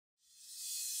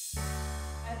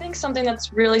think something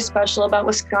that's really special about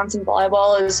Wisconsin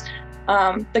volleyball is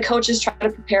the coaches try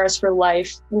to prepare us for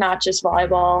life, not just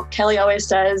volleyball. Kelly always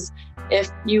says, if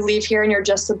you leave here and you're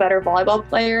just a better volleyball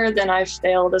player, then I've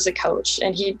failed as a coach.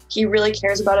 And he really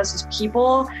cares about us as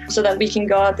people so that we can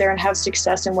go out there and have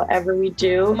success in whatever we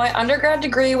do. My undergrad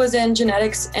degree was in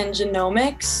genetics and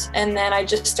genomics, and then I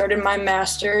just started my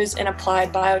master's in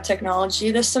applied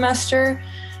biotechnology this semester.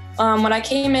 When I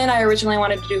came in, I originally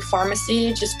wanted to do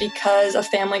pharmacy just because a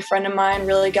family friend of mine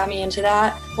really got me into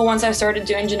that. But once I started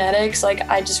doing genetics,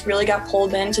 I just really got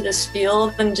pulled into this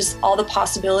field and just all the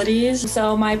possibilities.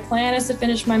 So my plan is to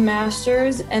finish my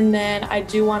master's, and then I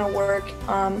do want to work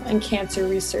in cancer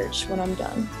research when I'm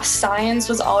done. Science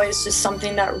was always just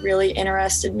something that really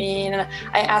interested me, and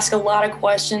I ask a lot of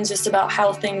questions just about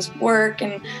how things work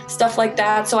and stuff like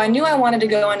that. So I knew I wanted to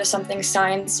go into something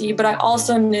sciencey, but I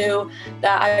also knew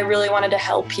that I really wanted to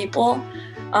help people.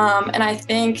 And I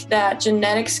think that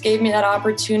genetics gave me that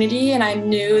opportunity, and I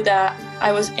knew that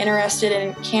I was interested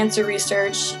in cancer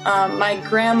research. My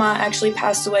grandma actually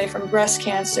passed away from breast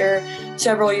cancer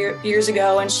several years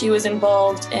ago, and she was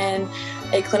involved in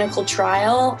a clinical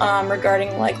trial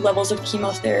regarding levels of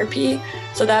chemotherapy.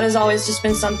 So that has always just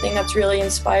been something that's really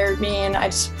inspired me, and I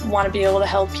just want to be able to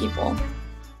help people.